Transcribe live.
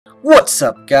What's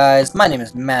up, guys? My name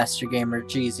is Master Gamer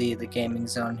GZ, the Gaming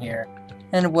Zone here,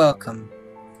 and welcome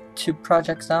to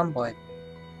Project Zomboid.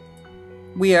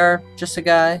 We are just a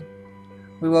guy.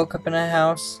 We woke up in a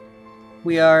house.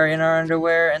 We are in our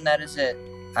underwear, and that is it.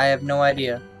 I have no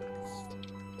idea.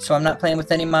 So I'm not playing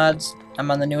with any mods. I'm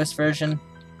on the newest version.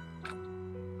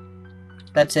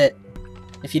 That's it.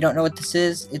 If you don't know what this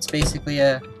is, it's basically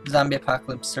a zombie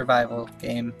apocalypse survival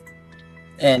game,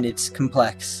 and it's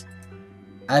complex.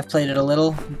 I've played it a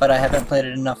little, but I haven't played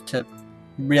it enough to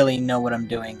really know what I'm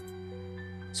doing.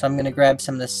 So I'm gonna grab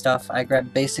some of this stuff. I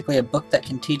grabbed basically a book that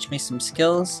can teach me some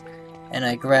skills, and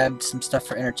I grabbed some stuff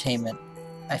for entertainment.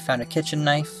 I found a kitchen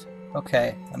knife.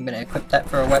 Okay, I'm gonna equip that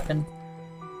for a weapon.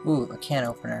 Ooh, a can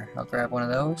opener. I'll grab one of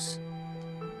those.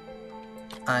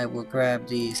 I will grab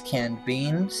these canned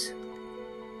beans.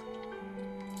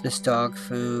 This dog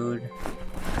food.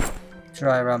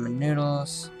 Dry ramen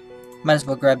noodles. Might as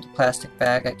well grab the plastic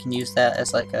bag. I can use that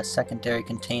as like a secondary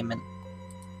containment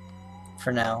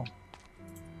for now.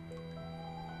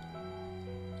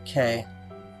 Okay,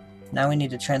 now we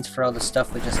need to transfer all the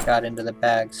stuff we just got into the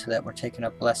bag so that we're taking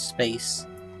up less space.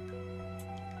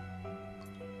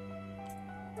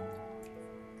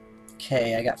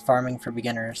 Okay, I got Farming for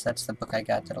Beginners. That's the book I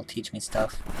got that'll teach me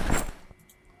stuff.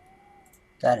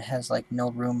 That has like no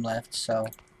room left, so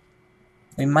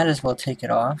we might as well take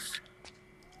it off.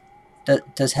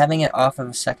 Does having it off of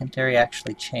a secondary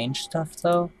actually change stuff,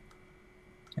 though?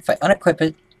 If I unequip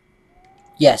it,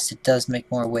 yes, it does make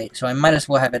more weight, so I might as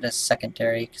well have it as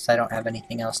secondary, because I don't have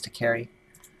anything else to carry.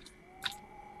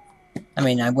 I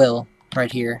mean, I will,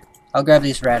 right here. I'll grab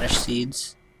these radish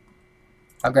seeds.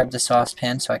 I'll grab the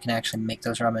saucepan so I can actually make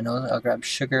those ramen noodles. I'll grab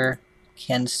sugar,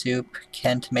 canned soup,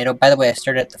 canned tomato. By the way, I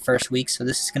started at the first week, so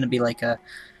this is going to be like a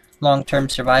long-term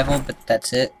survival, but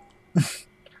that's it.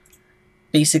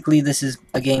 Basically, this is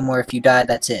a game where if you die,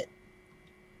 that's it.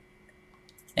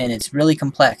 And it's really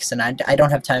complex, and I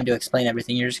don't have time to explain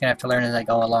everything. You're just going to have to learn as I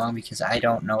go along, because I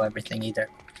don't know everything either.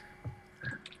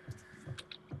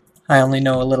 I only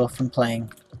know a little from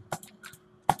playing.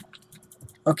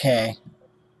 Okay.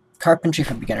 Carpentry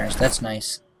for beginners, that's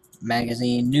nice.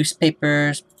 Magazine,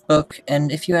 newspapers, book,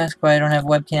 and if you ask why I don't have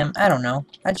webcam, I don't know.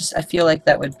 I feel like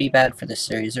that would be bad for this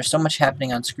series. There's so much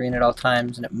happening on screen at all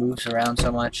times, and it moves around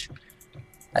so much.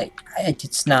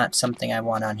 It's not something I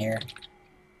want on here.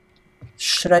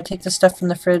 Should I take the stuff from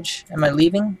the fridge? Am I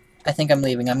leaving? I think I'm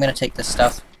leaving. I'm gonna take this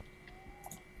stuff.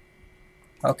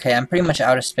 Okay, I'm pretty much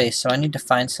out of space, so I need to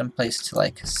find some place to,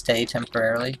 like, stay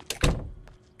temporarily.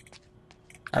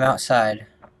 I'm outside.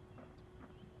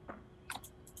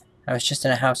 I was just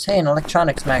in a house. Hey, an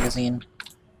electronics magazine.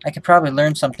 I could probably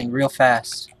learn something real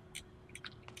fast.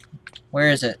 Where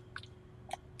is it?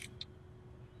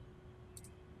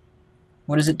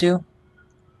 What does it do?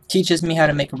 Teaches me how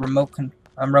to make a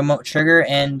remote trigger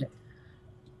and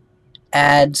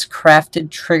adds crafted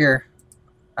trigger.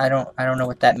 I don't know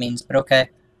what that means, but okay.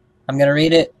 I'm gonna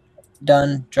read it.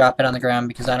 Done. Drop it on the ground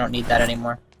because I don't need that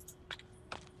anymore.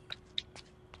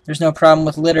 There's no problem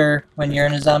with litter when you're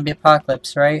in a zombie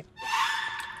apocalypse, right?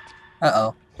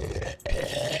 Uh-oh.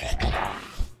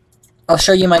 I'll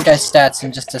show you my guy's stats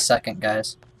in just a second,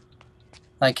 guys.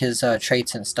 Like his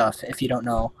traits and stuff, if you don't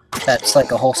know. That's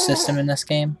like a whole system in this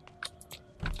game.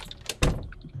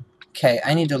 Okay,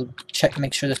 I need to check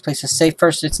make sure this place is safe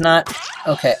first. It's not.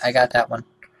 Okay, I got that one.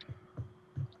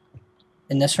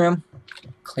 In this room,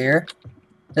 clear.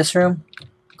 This room,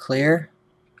 clear.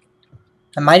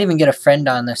 I might even get a friend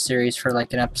on this series for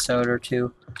like an episode or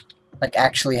two. Like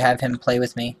actually have him play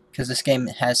with me, because this game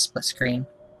has split screen.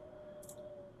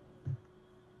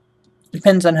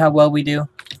 Depends on how well we do.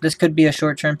 This could be a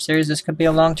short-term series, this could be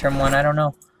a long-term one, I don't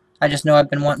know. I just know I've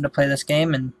been wanting to play this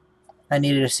game, and I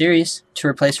needed a series to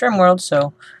replace RimWorld,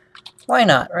 so why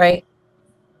not, right?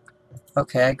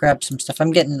 Okay, I grabbed some stuff.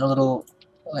 I'm getting a little,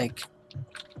 like,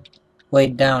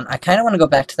 weighed down. I kind of want to go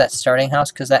back to that starting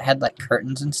house, because that had, like,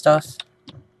 curtains and stuff.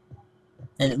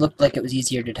 And it looked like it was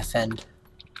easier to defend.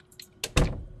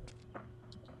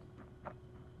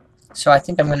 So I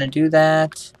think I'm going to do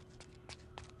that.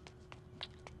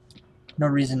 No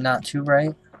reason not to,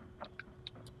 right?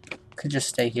 Could just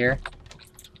stay here.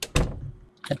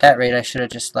 At that rate, I should have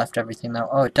just left everything though.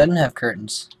 Oh, it doesn't have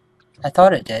curtains. I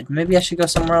thought it did. Maybe I should go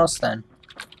somewhere else then.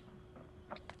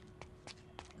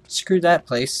 Screw that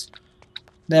place.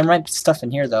 There might be stuff in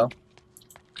here though.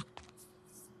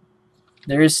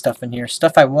 There is stuff in here.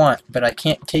 Stuff I want, but I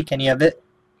can't take any of it.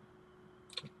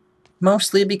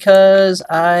 Mostly because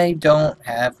I don't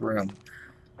have room.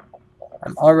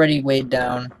 I'm already weighed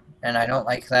down, and I don't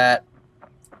like that.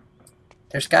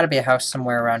 There's got to be a house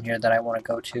somewhere around here that I want to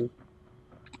go to.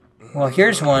 Well,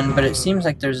 here's one, but it seems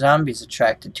like there's zombies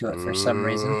attracted to it for some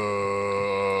reason.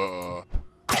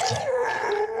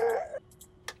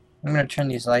 I'm gonna turn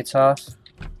these lights off.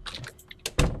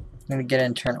 I'm gonna get in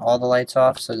and turn all the lights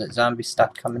off so that zombies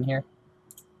stop coming here.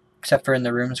 Except for in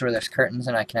the rooms where there's curtains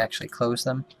and I can actually close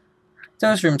them.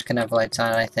 Those rooms can have lights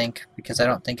on, I think, because I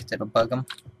don't think it'll bug them.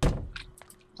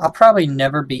 I'll probably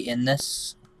never be in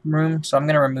this room, so I'm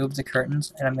gonna remove the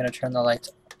curtains and I'm gonna turn the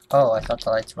lights. Oh, I thought the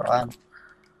lights were on.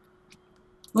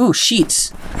 Ooh,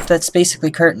 sheets! That's basically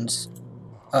curtains.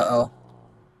 Uh-oh.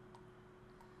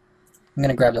 I'm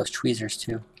gonna grab those tweezers,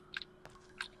 too.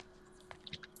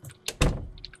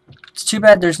 It's too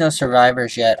bad there's no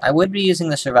survivors yet. I would be using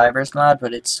the survivors mod,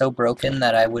 but it's so broken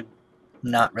that I would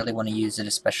not really want to use it,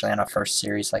 especially on a first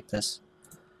series like this.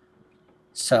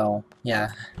 So,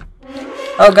 yeah.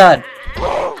 Oh god!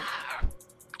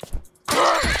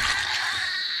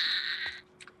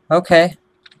 Okay.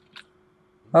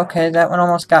 Okay, that one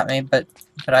almost got me, but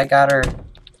I got her.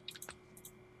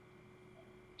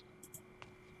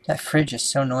 That fridge is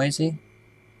so noisy.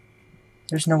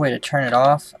 There's no way to turn it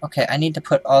off. Okay, I need to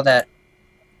put all that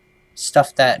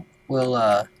stuff that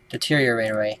will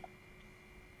deteriorate away.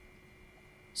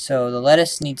 So the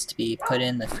lettuce needs to be put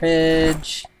in the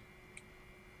fridge.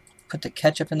 Put the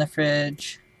ketchup in the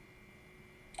fridge.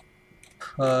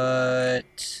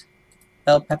 Put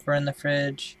bell pepper in the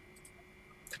fridge.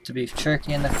 Put the beef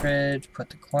jerky in the fridge. Put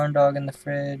the corn dog in the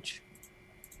fridge.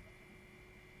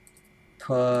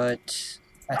 Put...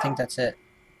 I think that's it.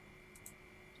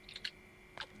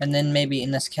 And then maybe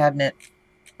in this cabinet...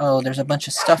 Oh, there's a bunch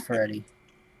of stuff already.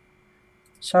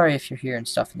 Sorry if you're hearing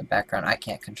stuff in the background. I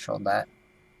can't control that.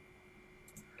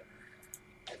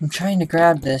 I'm trying to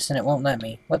grab this and it won't let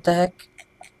me. What the heck?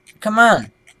 Come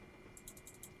on!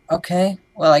 Okay,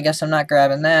 well I guess I'm not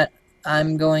grabbing that.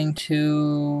 I'm going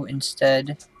to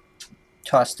instead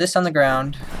toss this on the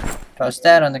ground, toss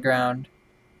that on the ground,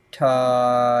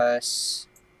 toss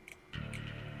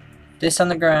this on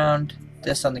the ground,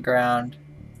 this on the ground.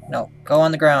 No, go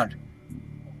on the ground.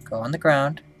 Go on the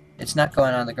ground. It's not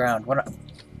going on the ground. What?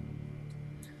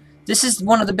 This is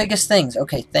one of the biggest things.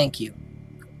 Okay, thank you.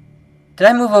 Did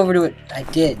I move over to it? I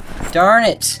did. Darn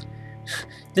it!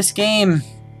 This game...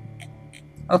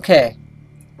 Okay.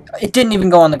 It didn't even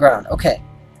go on the ground. Okay.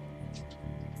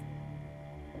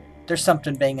 There's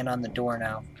something banging on the door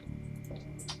now.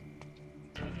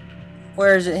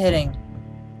 Where is it hitting?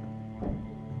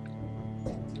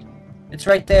 It's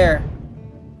right there.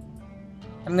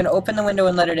 I'm gonna open the window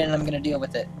and let it in and I'm gonna deal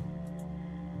with it.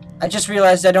 I just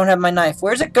realized I don't have my knife.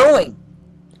 Where's it going?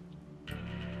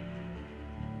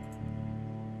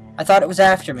 I thought it was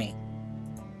after me.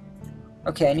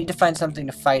 Okay, I need to find something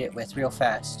to fight it with real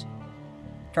fast.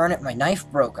 Darn it, my knife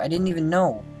broke. I didn't even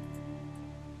know.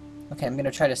 Okay, I'm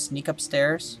gonna try to sneak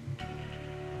upstairs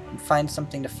and find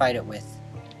something to fight it with.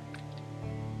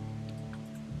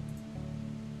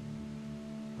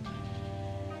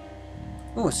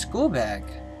 Ooh, a school bag.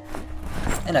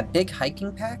 And a big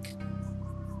hiking pack?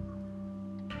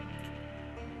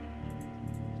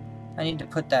 I need to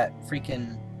put that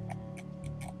freaking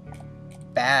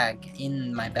bag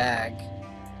in my bag.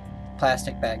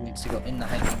 Plastic bag needs to go in the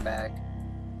hiking bag.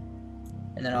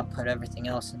 And then I'll put everything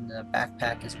else in the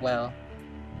backpack as well.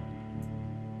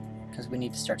 Because we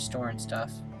need to start storing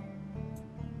stuff.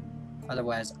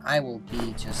 Otherwise, I will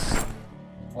be just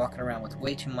walking around with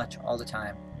way too much all the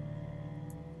time.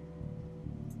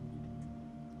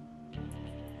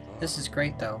 This is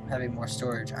great though, having more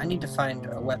storage. I need to find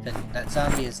a weapon. That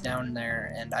zombie is down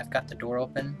there and I've got the door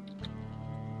open.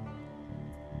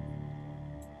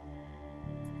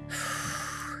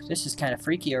 This is kind of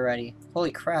freaky already.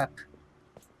 Holy crap.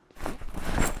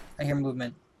 I hear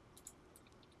movement.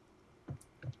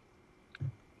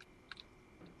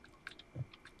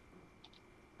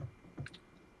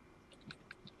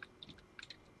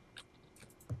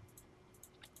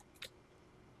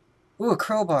 Ooh, a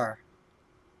crowbar.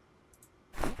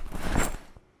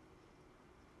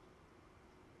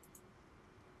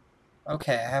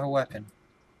 Okay, I have a weapon.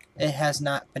 It has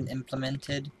not been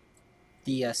implemented.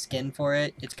 The skin for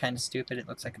it, it's kind of stupid. It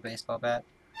looks like a baseball bat.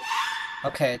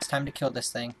 Okay, it's time to kill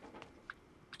this thing.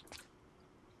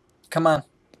 Come on.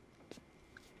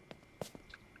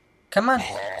 Come on.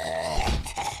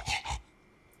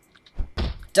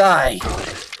 Die!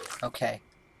 Okay.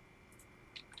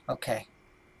 Okay.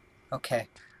 Okay.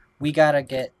 We gotta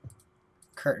get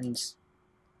curtains.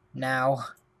 Now.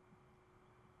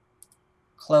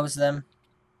 Close them.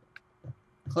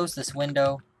 Close this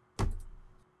window.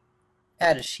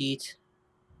 Add a sheet.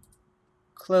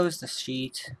 Close the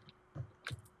sheet.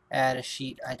 Add a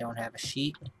sheet. I don't have a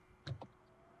sheet.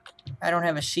 I don't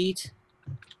have a sheet.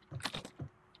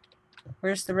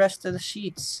 Where's the rest of the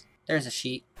sheets? There's a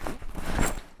sheet.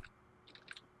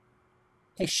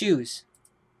 Hey, shoes.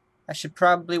 I should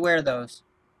probably wear those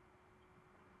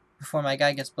before my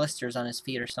guy gets blisters on his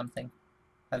feet or something.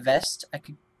 A vest?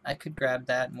 I could grab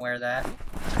that and wear that.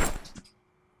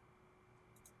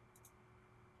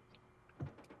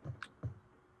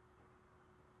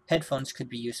 Headphones could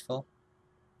be useful.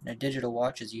 And a digital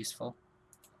watch is useful.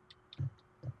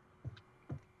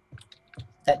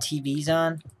 That TV's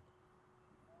on.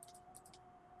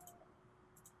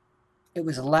 It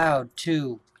was loud,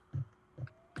 too.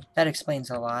 That explains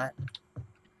a lot.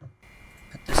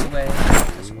 Put this away,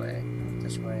 put this away, put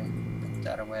this away, put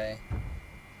that away.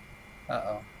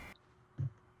 Uh-oh.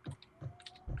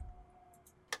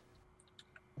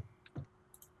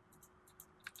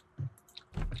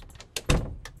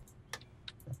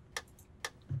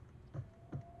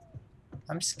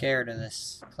 I'm scared of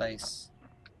this place.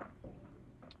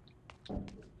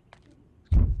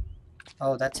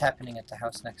 Oh, that's happening at the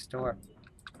house next door.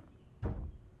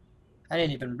 I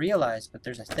didn't even realize, but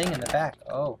there's a thing in the back.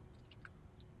 Oh.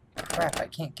 Crap, I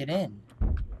can't get in.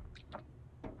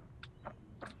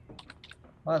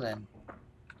 Well then.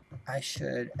 I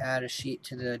should add a sheet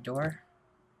to the door.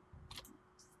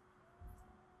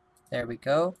 There we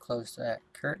go. Close that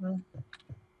curtain.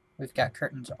 We've got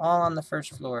curtains all on the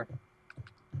first floor.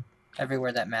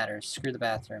 Everywhere that matters. Screw the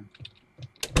bathroom.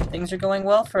 Things are going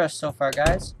well for us so far,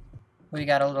 guys. We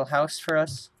got a little house for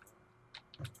us.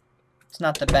 It's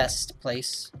not the best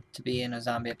place to be in a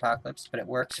zombie apocalypse, but it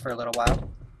works for a little while.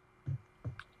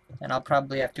 And I'll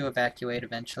probably have to evacuate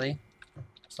eventually.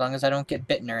 As long as I don't get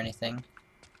bitten or anything.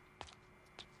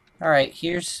 Alright,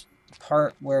 here's the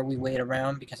part where we wait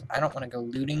around because I don't want to go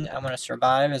looting. I want to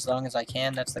survive as long as I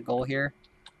can. That's the goal here.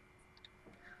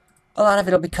 A lot of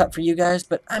it will be cut for you guys,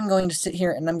 but I'm going to sit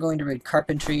here and I'm going to read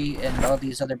carpentry and all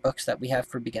these other books that we have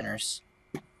for beginners.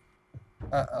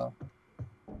 Uh-oh.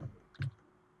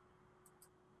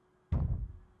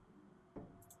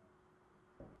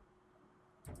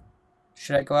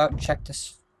 Should I go out and check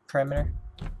this perimeter?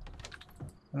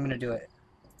 I'm gonna do it.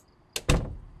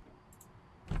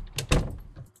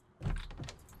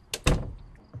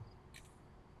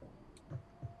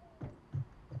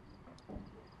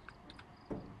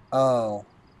 Oh.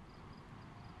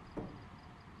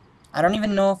 I don't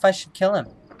even know if I should kill him.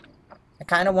 I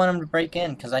kind of want him to break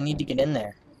in, because I need to get in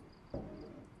there.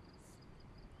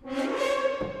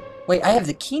 Wait, I have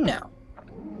the key now.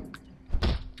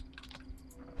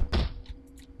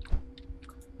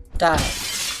 Die.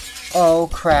 Oh,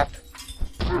 crap.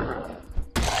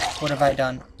 What have I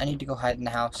done? I need to go hide in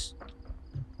the house.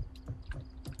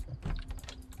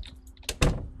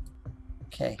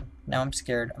 Okay, now I'm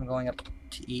scared. I'm going up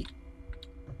to eat.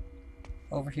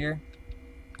 Over here.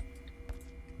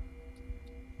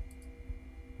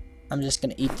 I'm just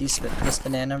gonna eat this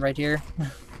banana right here.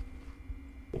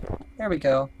 There we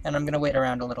go. And I'm gonna wait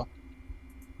around a little.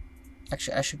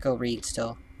 Actually, I should go read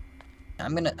still.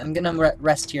 I'm gonna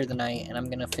rest here the night, and I'm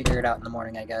gonna figure it out in the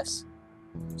morning, I guess.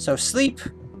 So sleep.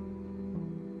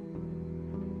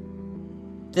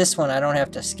 This one I don't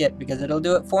have to skip because it'll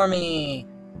do it for me.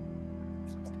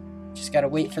 Just gotta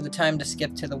wait for the time to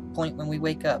skip to the point when we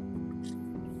wake up.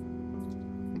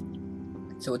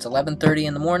 So it's 11:30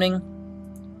 in the morning.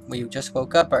 We just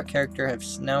woke up. Our character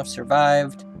has now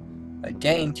survived a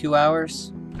day and 2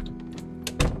 hours.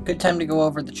 Good time to go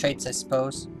over the traits, I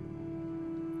suppose.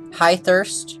 High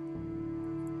thirst,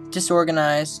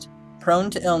 disorganized, prone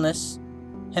to illness,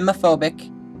 hemophobic,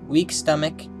 weak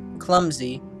stomach,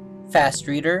 clumsy, fast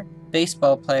reader,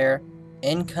 baseball player,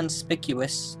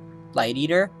 inconspicuous, light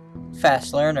eater,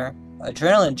 fast learner,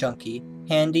 adrenaline junkie,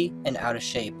 handy, and out of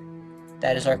shape.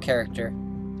 That is our character.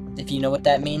 If you know what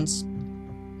that means,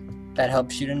 that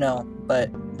helps you to know, but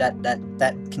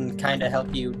that can kind of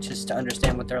help you just to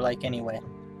understand what they're like anyway.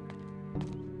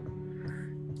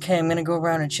 Okay, I'm gonna go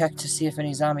around and check to see if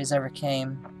any zombies ever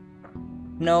came.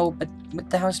 No, but with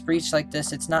the house breached like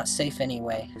this, it's not safe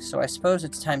anyway, so I suppose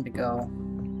it's time to go.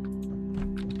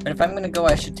 But if I'm gonna go,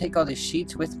 I should take all these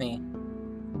sheets with me.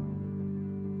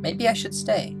 Maybe I should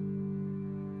stay.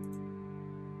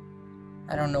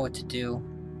 I don't know what to do.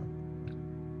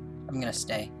 I'm gonna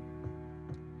stay.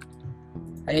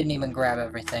 I didn't even grab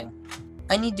everything.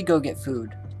 I need to go get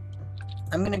food.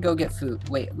 I'm gonna go get food.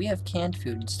 Wait, we have canned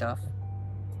food and stuff.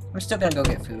 I'm still gonna go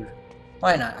get food.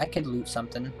 Why not? I could loot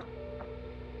something.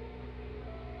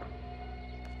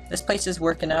 This place is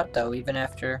working out though, even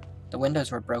after the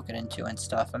windows were broken into and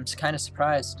stuff. I'm kind of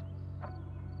surprised.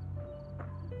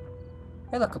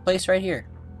 Hey look, a place right here.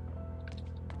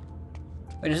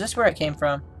 Wait, is this where I came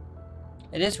from?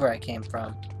 It is where I came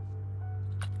from.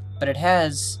 But it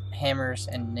has hammers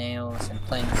and nails and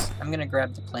planks. I'm gonna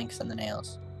grab the planks and the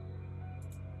nails.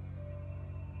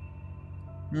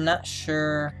 Not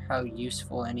sure how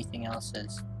useful anything else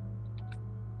is.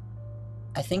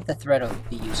 I think the thread will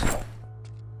be useful.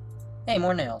 Hey,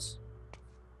 more nails.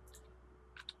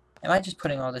 Am I just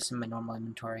putting all this in my normal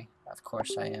inventory? Of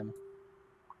course I am.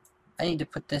 I need to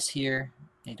put this here.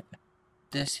 I need to put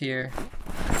this here.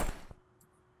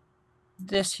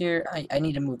 This here. I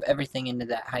need to move everything into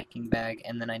that hiking bag,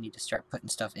 and then I need to start putting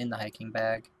stuff in the hiking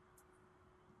bag.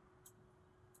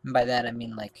 And by that I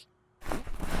mean like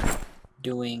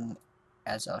doing,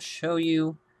 as I'll show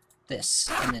you, this,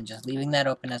 and then just leaving that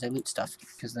open as I loot stuff,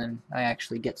 because then I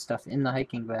actually get stuff in the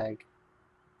hiking bag.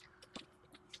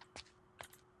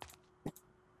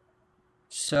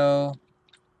 So,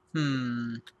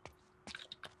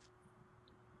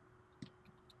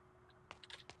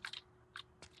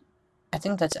 I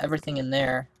think that's everything in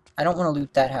there. I don't want to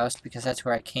loot that house because that's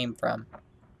where I came from.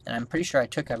 And I'm pretty sure I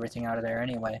took everything out of there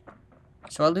anyway.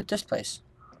 So I'll loot this place.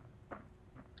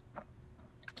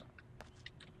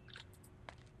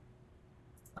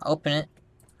 I'll open it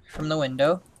from the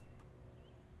window.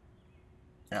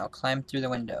 And I'll climb through the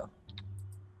window.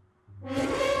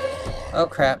 Oh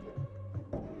crap.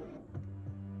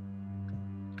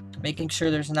 Making sure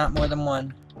there's not more than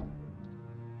one.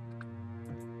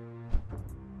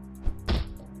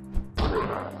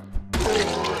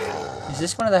 Is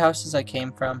this one of the houses I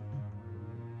came from?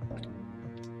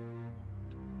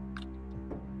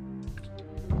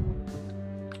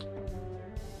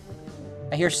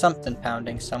 I hear something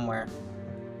pounding somewhere.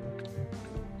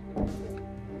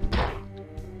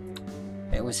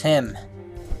 It was him.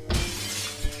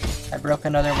 I broke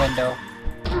another window.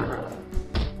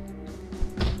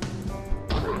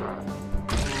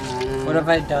 What have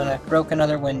I done? I broke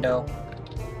another window.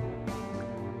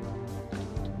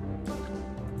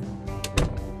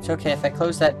 It's okay, if I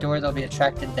close that door, they'll be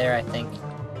attracted there, I think.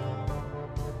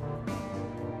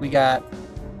 We got...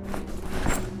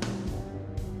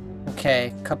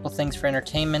 Okay, a couple things for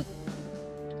entertainment.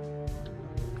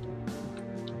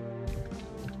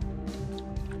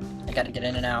 I gotta get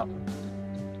in and out.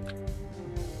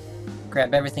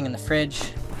 Grab everything in the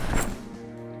fridge.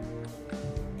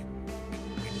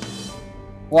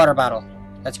 Water bottle.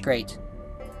 That's great.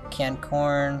 Canned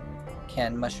corn,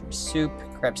 canned mushroom soup.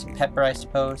 Grab some pepper, I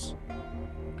suppose.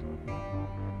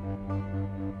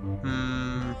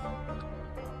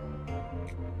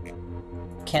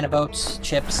 Can of oats,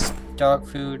 chips, dog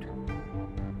food.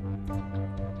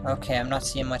 Okay, I'm not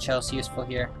seeing much else useful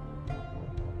here.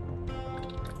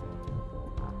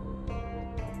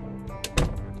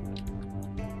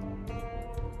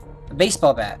 A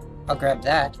baseball bat. I'll grab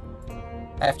that.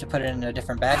 I have to put it in a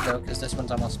different bag though, because this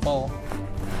one's almost full.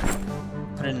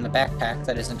 Put it in the backpack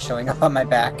that isn't showing up on my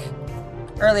back.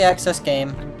 Early access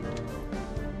game.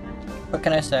 What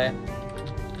can I say?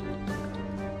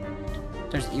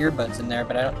 There's earbuds in there,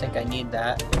 but I don't think I need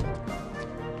that.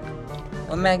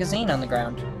 A magazine on the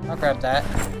ground. I'll grab that.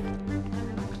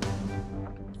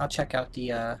 I'll check out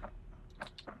the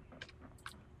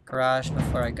garage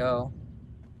before I go.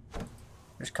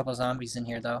 There's a couple zombies in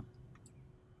here though.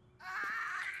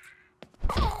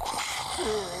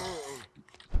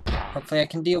 Hopefully I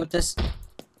can deal with this.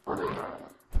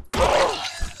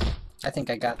 I think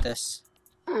I got this.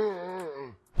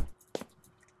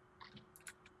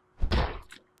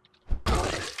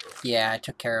 Yeah, I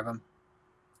took care of him.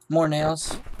 More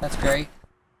nails. That's great.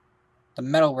 The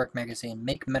Metalwork magazine.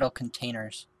 Make metal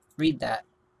containers. Read that.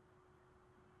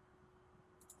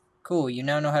 Cool, you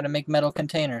now know how to make metal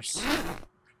containers.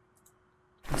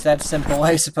 It's that simple,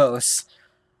 I suppose.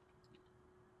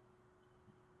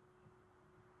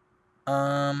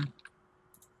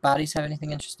 Bodies have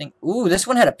anything interesting? Ooh, this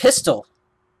one had a pistol!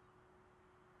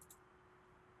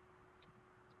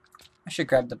 I should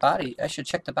grab the body. I should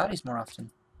check the bodies more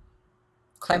often.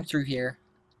 Climb through here.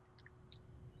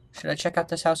 Should I check out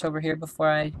this house over here before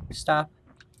I stop?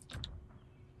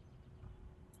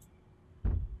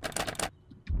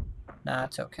 Nah,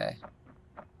 it's okay.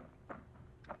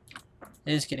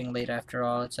 It is getting late after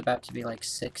all. It's about to be like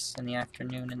 6 in the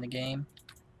afternoon in the game.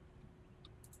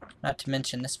 Not to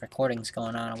mention this recording's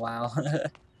going on a while.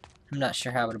 I'm not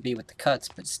sure how it'll be with the cuts,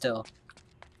 but still.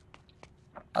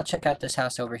 I'll check out this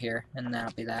house over here, and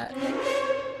that'll be that.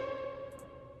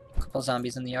 Couple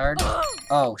zombies in the yard.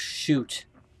 Oh, shoot.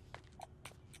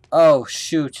 Oh,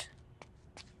 shoot.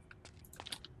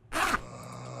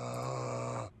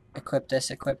 Equip this,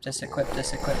 equip this, equip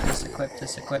this, equip this, equip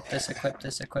this, equip this, equip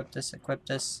this, equip this, equip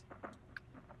this.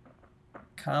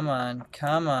 Come on,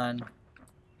 come on.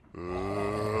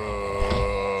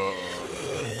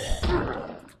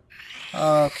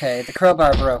 Okay, the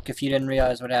crowbar broke if you didn't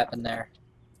realize what happened there.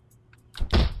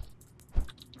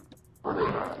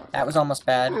 That was almost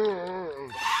bad.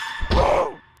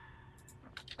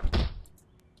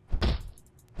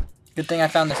 Good thing I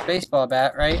found this baseball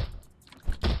bat, right?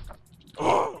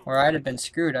 Or I'd have been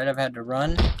screwed. I'd have had to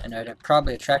run, and I'd have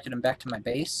probably attracted him back to my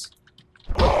base.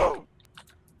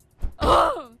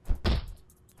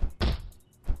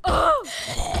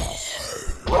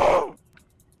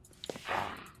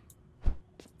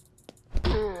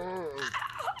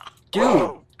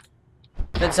 Dude!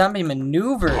 That zombie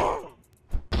maneuvered!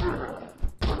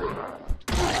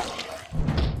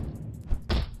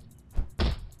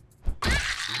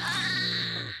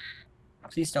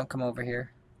 Please don't come over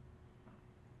here.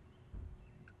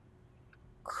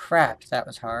 Crap, that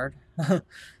was hard.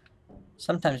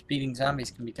 Sometimes beating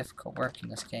zombies can be difficult work in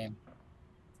this game.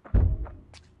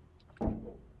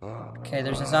 Okay,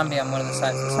 there's a zombie on one of the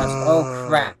sides of this house. Oh,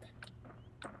 crap.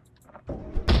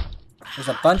 There's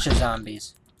a bunch of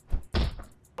zombies.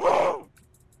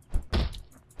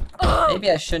 Maybe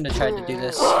I shouldn't have tried to do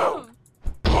this.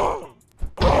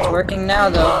 It's working now,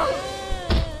 though.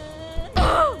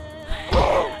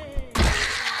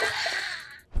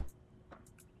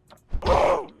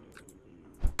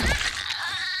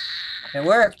 It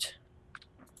worked.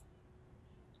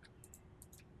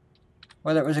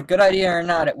 Whether it was a good idea or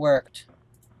not, it worked.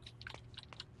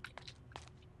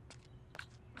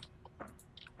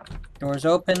 Doors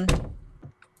open.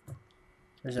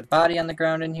 There's a body on the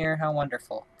ground in here. How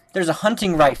wonderful. There's a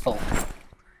hunting rifle.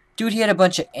 Dude, he had a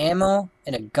bunch of ammo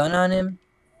and a gun on him.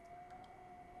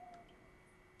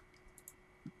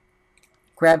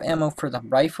 Grab ammo for the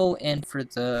rifle and for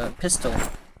the pistol.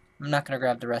 I'm not going to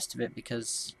grab the rest of it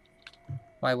because...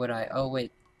 Why would I? Oh,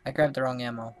 wait. I grabbed the wrong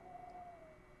ammo.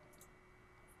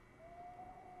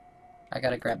 I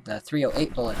gotta grab the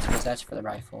 308 bullets because that's for the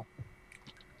rifle.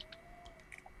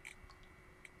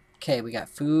 Okay, we got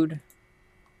food.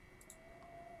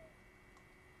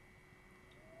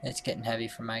 It's getting heavy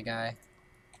for my guy.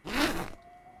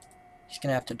 He's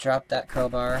gonna have to drop that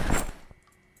crowbar.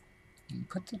 You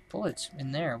put the bullets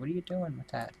in there. What are you doing with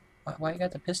that? Why you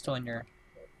got the pistol in your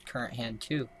current hand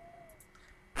too?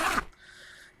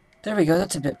 There we go,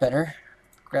 that's a bit better.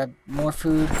 Grab more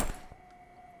food.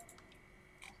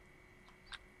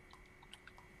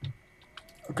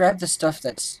 Grab the stuff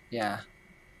that's... yeah.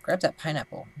 Grab that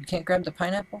pineapple. You can't grab the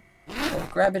pineapple? Well,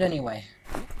 grab it anyway.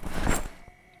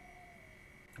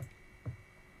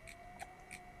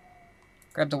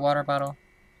 Grab the water bottle.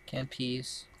 Canned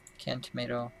peas. Canned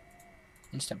tomato.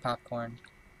 Instant popcorn.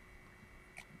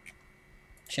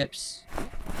 Chips.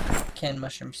 Canned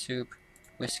mushroom soup.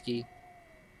 Whiskey.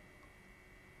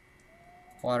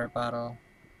 Water bottle.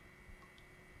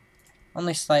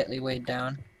 Only slightly weighed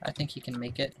down. I think he can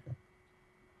make it.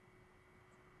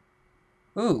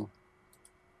 Ooh.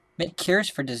 Make cures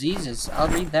for diseases. I'll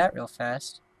read that real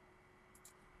fast.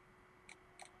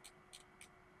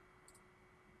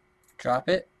 Drop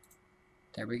it.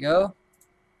 There we go.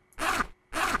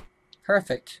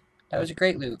 Perfect. That was a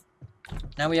great loot.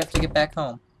 Now we have to get back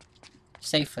home.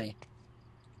 Safely.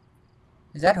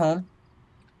 Is that home?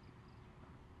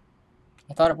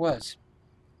 I thought it was.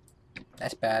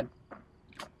 That's bad.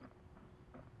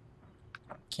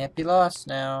 Can't be lost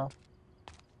now.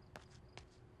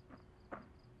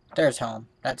 There's home.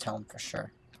 That's home for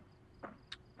sure.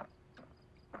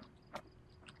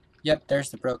 Yep,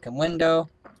 there's the broken window.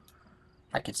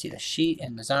 I can see the sheet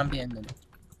and the zombie in the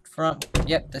front.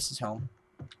 Yep, this is home.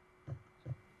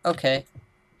 Okay.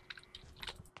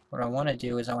 What I want to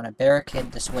do is I want to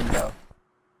barricade this window.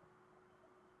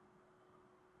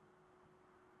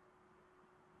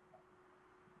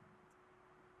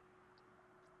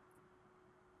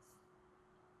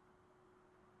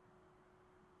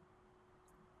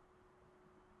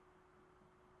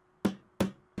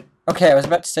 Okay, I was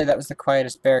about to say that was the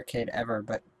quietest barricade ever,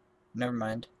 but never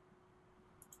mind.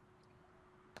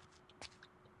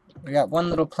 We got one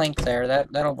little plank there.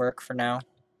 That'll work for now.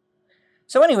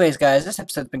 So anyways, guys, this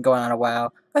episode's been going on a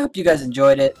while. I hope you guys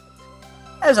enjoyed it.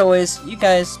 As always, you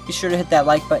guys be sure to hit that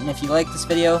like button if you like this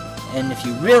video, and if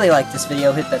you really like this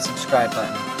video, hit that subscribe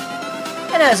button.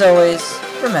 And as always,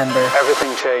 remember,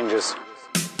 everything changes.